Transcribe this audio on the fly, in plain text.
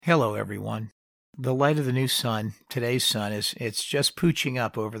Hello, everyone. The light of the new sun, today's sun, it's just pooching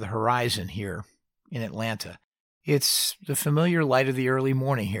up over the horizon here in Atlanta. It's the familiar light of the early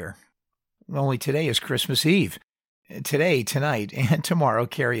morning here. Only today is Christmas Eve. Today, tonight, and tomorrow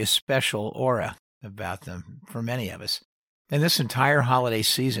carry a special aura about them for many of us. And this entire holiday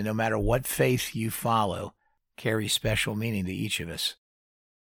season, no matter what faith you follow, carries special meaning to each of us.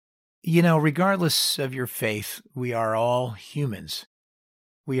 You know, regardless of your faith, we are all humans.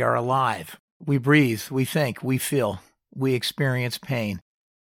 We are alive. We breathe. We think. We feel. We experience pain.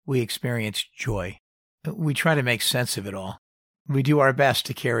 We experience joy. We try to make sense of it all. We do our best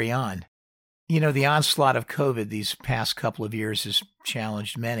to carry on. You know, the onslaught of COVID these past couple of years has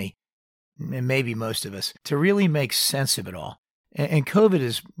challenged many, and maybe most of us, to really make sense of it all. And COVID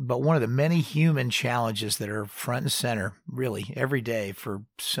is but one of the many human challenges that are front and center, really, every day for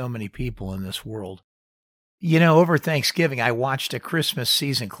so many people in this world. You know, over Thanksgiving, I watched a Christmas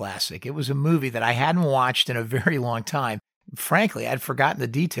season classic. It was a movie that I hadn't watched in a very long time. Frankly, I'd forgotten the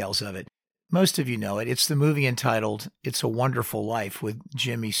details of it. Most of you know it. It's the movie entitled It's a Wonderful Life with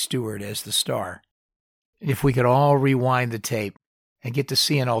Jimmy Stewart as the star. If we could all rewind the tape and get to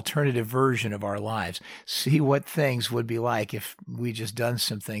see an alternative version of our lives, see what things would be like if we just done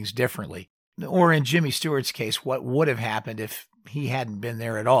some things differently. Or in Jimmy Stewart's case, what would have happened if he hadn't been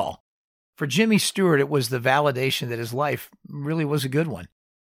there at all. For Jimmy Stewart, it was the validation that his life really was a good one,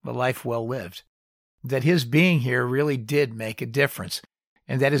 a life well lived, that his being here really did make a difference,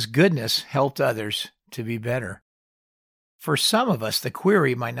 and that his goodness helped others to be better. For some of us, the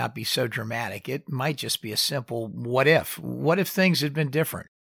query might not be so dramatic. It might just be a simple what if. What if things had been different?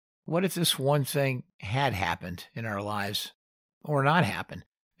 What if this one thing had happened in our lives or not happened,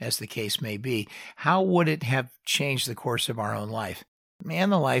 as the case may be? How would it have changed the course of our own life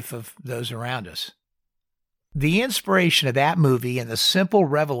and the life of those around us? The inspiration of that movie and the simple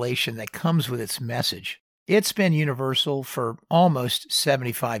revelation that comes with its message, it's been universal for almost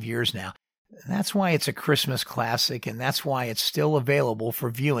 75 years now. That's why it's a Christmas classic, and that's why it's still available for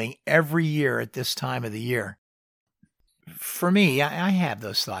viewing every year at this time of the year. For me, I have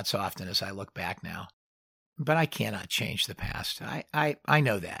those thoughts often as I look back now, but I cannot change the past. I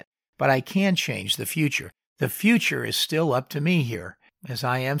know that, but I can change the future. The future is still up to me here, as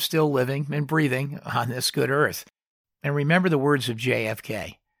I am still living and breathing on this good earth. And remember the words of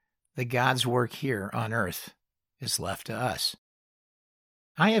JFK, that God's work here on earth is left to us.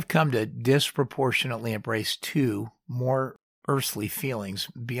 I have come to disproportionately embrace two more earthly feelings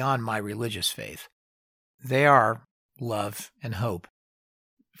beyond my religious faith. They are love and hope.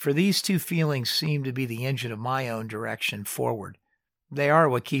 For these two feelings seem to be the engine of my own direction forward. They are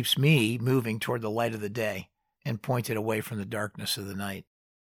what keeps me moving toward the light of the day and pointed away from the darkness of the night.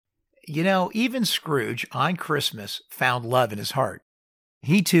 You know, even Scrooge on Christmas found love in his heart.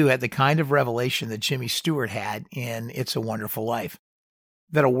 He too had the kind of revelation that Jimmy Stewart had in It's a Wonderful Life,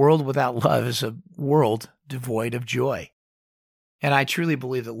 that a world without love is a world devoid of joy. And I truly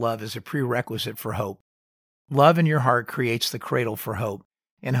believe that love is a prerequisite for hope. Love in your heart creates the cradle for hope,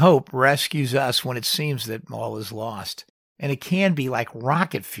 and hope rescues us when it seems that all is lost. And it can be like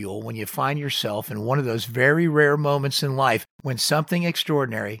rocket fuel when you find yourself in one of those very rare moments in life when something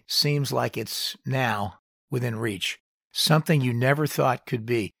extraordinary seems like it's now within reach, something you never thought could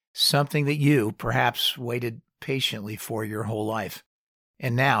be, something that you perhaps waited patiently for your whole life.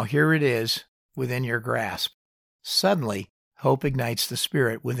 And now here it is within your grasp. Suddenly, hope ignites the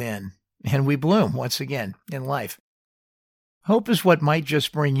spirit within, and we bloom once again in life. Hope is what might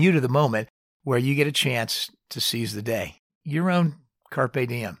just bring you to the moment where you get a chance to seize the day. Your own carpe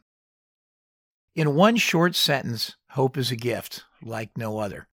diem. In one short sentence, hope is a gift like no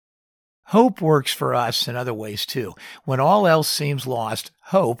other. Hope works for us in other ways too. When all else seems lost,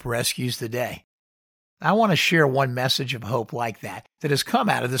 hope rescues the day. I want to share one message of hope like that has come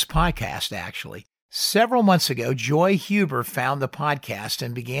out of this podcast, actually. Several months ago, Joy Huber found the podcast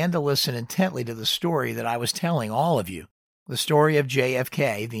and began to listen intently to the story that I was telling all of you, the story of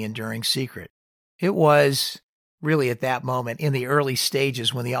JFK, the enduring secret. It was really at that moment in the early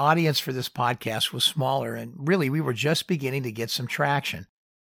stages when the audience for this podcast was smaller, and really we were just beginning to get some traction.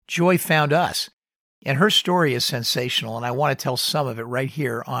 Joy found us, and her story is sensational, and I want to tell some of it right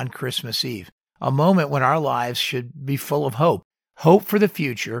here on Christmas Eve, a moment when our lives should be full of hope, hope for the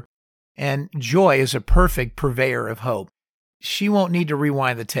future, and Joy is a perfect purveyor of hope. She won't need to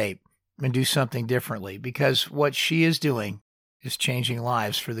rewind the tape and do something differently, because what she is doing is changing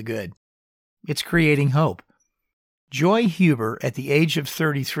lives for the good. It's creating hope. Joy Huber, at the age of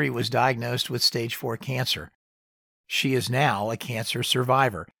 33, was diagnosed with stage 4 cancer. She is now a cancer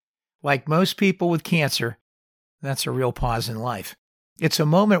survivor. Like most people with cancer, that's a real pause in life. It's a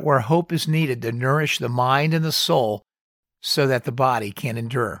moment where hope is needed to nourish the mind and the soul so that the body can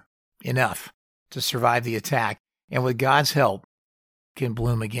endure enough to survive the attack and with God's help can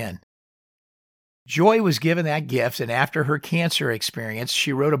bloom again. Joy was given that gift, and after her cancer experience,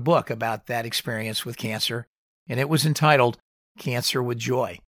 she wrote a book about that experience with cancer, and it was entitled Cancer with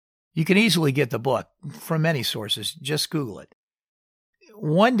Joy. You can easily get the book from many sources. Just Google it.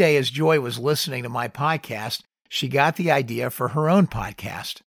 One day, as Joy was listening to my podcast, she got the idea for her own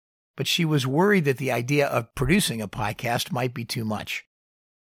podcast, but she was worried that the idea of producing a podcast might be too much.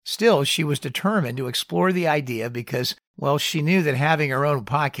 Still, she was determined to explore the idea because, well, she knew that having her own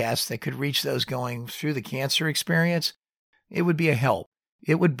podcast that could reach those going through the cancer experience, it would be a help.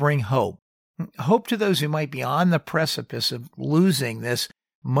 It would bring hope. Hope to those who might be on the precipice of losing this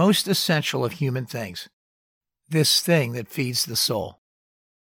most essential of human things, this thing that feeds the soul.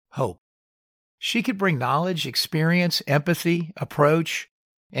 Hope. She could bring knowledge, experience, empathy, approach,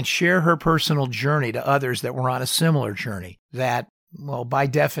 and share her personal journey to others that were on a similar journey that, well, by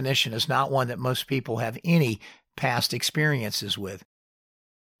definition, is not one that most people have any past experiences with.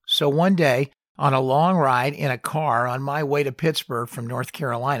 So one day, on a long ride in a car on my way to Pittsburgh from North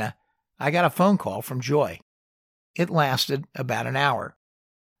Carolina, I got a phone call from Joy. It lasted about an hour.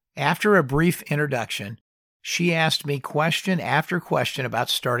 After a brief introduction, she asked me question after question about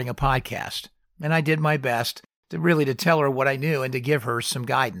starting a podcast, and I did my best to tell her what I knew and to give her some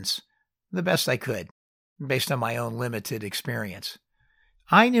guidance, the best I could, based on my own limited experience.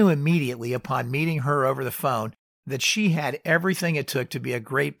 I knew immediately upon meeting her over the phone that she had everything it took to be a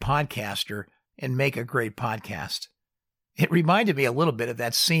great podcaster and make a great podcast. It reminded me a little bit of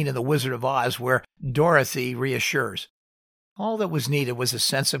that scene in The Wizard of Oz where Dorothy reassures. All that was needed was a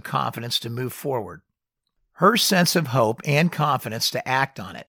sense of confidence to move forward. Her sense of hope and confidence to act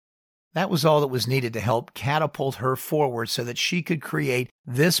on it. That was all that was needed to help catapult her forward so that she could create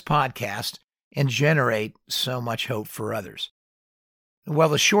this podcast and generate so much hope for others. Well,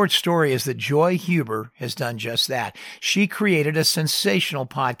 the short story is that Joy Huber has done just that. She created a sensational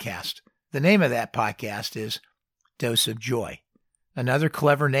podcast. The name of that podcast is Dose of Joy, another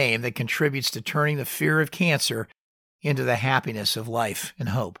clever name that contributes to turning the fear of cancer into the happiness of life and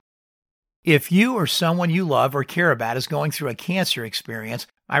hope. If you or someone you love or care about is going through a cancer experience,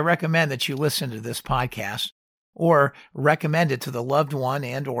 I recommend that you listen to this podcast or recommend it to the loved one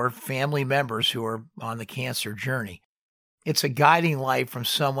and or family members who are on the cancer journey. It's a guiding light from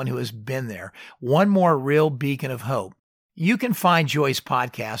someone who has been there, one more real beacon of hope. You can find Joy's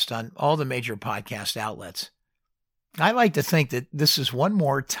podcast on all the major podcast outlets. I like to think that this is one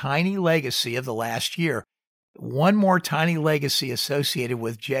more tiny legacy of the last year, one more tiny legacy associated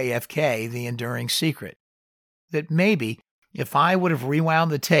with JFK, The Enduring Secret. That maybe if I would have rewound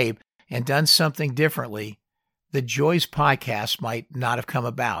the tape and done something differently, the Joy's podcast might not have come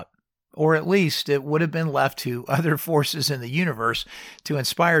about. Or at least it would have been left to other forces in the universe to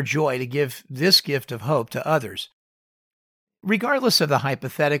inspire Joy to give this gift of hope to others. Regardless of the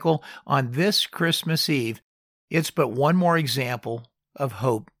hypothetical, on this Christmas Eve, it's but one more example of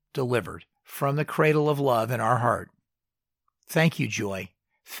hope delivered from the cradle of love in our heart. Thank you, Joy.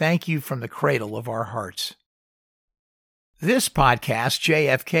 Thank you from the cradle of our hearts. This podcast,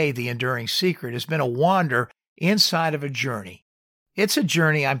 JFK, The Enduring Secret, has been a wander inside of a journey. It's a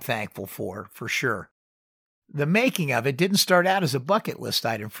journey I'm thankful for sure. The making of it didn't start out as a bucket list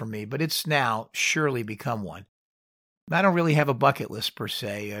item for me, but it's now surely become one. I don't really have a bucket list per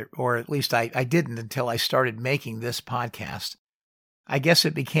se, or at least I didn't until I started making this podcast. I guess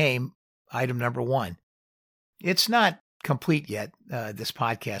it became item number one. It's not complete yet, this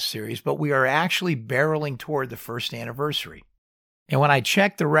podcast series, but we are actually barreling toward the first anniversary. And when I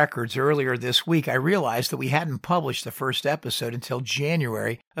checked the records earlier this week, I realized that we hadn't published the first episode until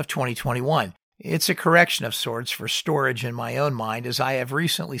January of 2021. It's a correction of sorts for storage in my own mind, as I have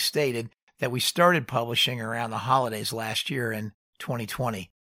recently stated that we started publishing around the holidays last year in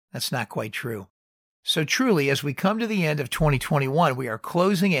 2020. That's not quite true. So truly, as we come to the end of 2021, we are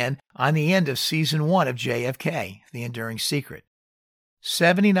closing in on the end of Season 1 of JFK, The Enduring Secret.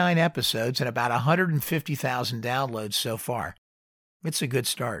 79 episodes and about 150,000 downloads so far. It's a good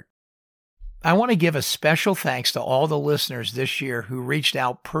start. I want to give a special thanks to all the listeners this year who reached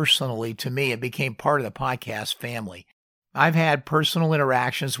out personally to me and became part of the podcast family. I've had personal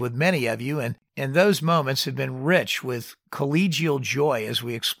interactions with many of you, and those moments have been rich with collegial joy as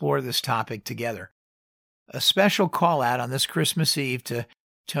we explore this topic together. A special call out on this Christmas Eve to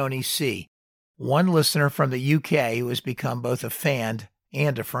Tony C., one listener from the UK who has become both a fan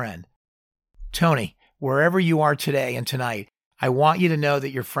and a friend. Tony, wherever you are today and tonight, I want you to know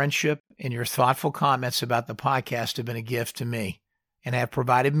that your friendship and your thoughtful comments about the podcast have been a gift to me. and have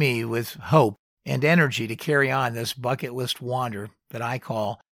provided me with hope and energy to carry on this bucket list wander that I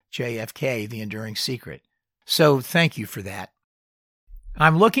call JFK, The Enduring Secret. So thank you for that.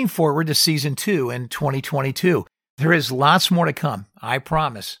 I'm looking forward to Season 2 in 2022. There is lots more to come, I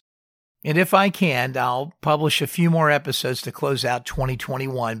promise. And if I can, I'll publish a few more episodes to close out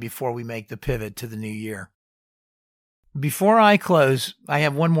 2021 before we make the pivot to the new year. Before I close, I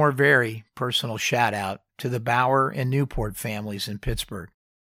have one more very personal shout out to the Bauer and Newport families in Pittsburgh.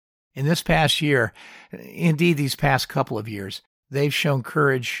 In this past year, indeed these past couple of years, they've shown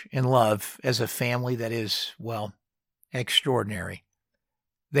courage and love as a family that is, well, extraordinary.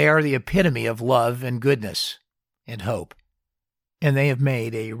 They are the epitome of love and goodness and hope, and they have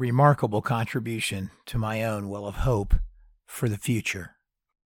made a remarkable contribution to my own well of hope for the future.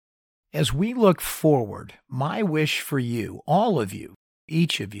 As we look forward, my wish for you, all of you,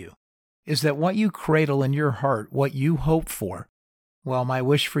 each of you, is that what you cradle in your heart, what you hope for, well, my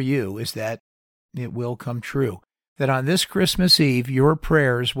wish for you is that it will come true, that on this Christmas Eve, your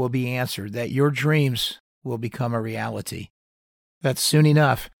prayers will be answered, that your dreams will become a reality, that soon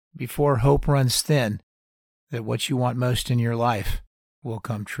enough, before hope runs thin, that what you want most in your life will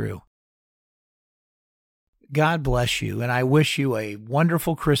come true. God bless you, and I wish you a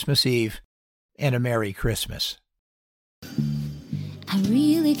wonderful Christmas Eve and a Merry Christmas. I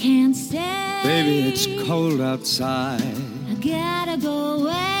really can't stay. Baby, it's cold outside. I gotta go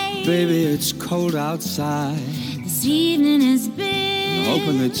away. Baby, it's cold outside. This evening has been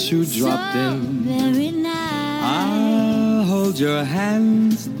Hoping that you dropped in. very nice. I'll hold your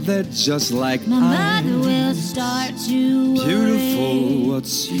hands, they're just like My ice. mother will start to worry. Beautiful,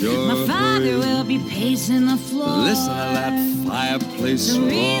 what's your My father hurry? will be pacing the floor. Listen to that fireplace So roar.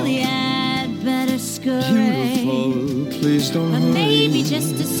 really I'd better scurry. Beautiful, please don't But hurry. maybe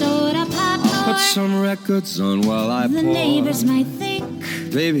just a soda pop I'll put more. some records on while I The pour. neighbors might think,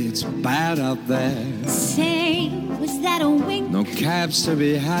 Baby, it's bad out there. say, was that a wink? No cabs to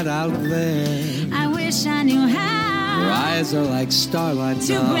be had out there. I wish I knew Your how eyes are like starlight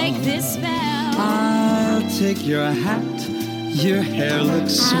to now. break this spell. I'll take your hat. Your hair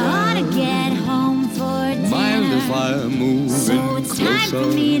looks I swell. ought to get home for dinner. Mind if I move So in it's closer? time for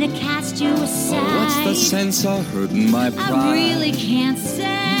me to cast you aside. What's the sense of hurting my pride? I really can't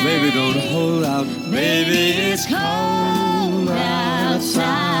say. Baby, don't hold out. Baby, it's cold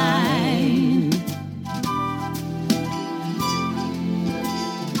outside.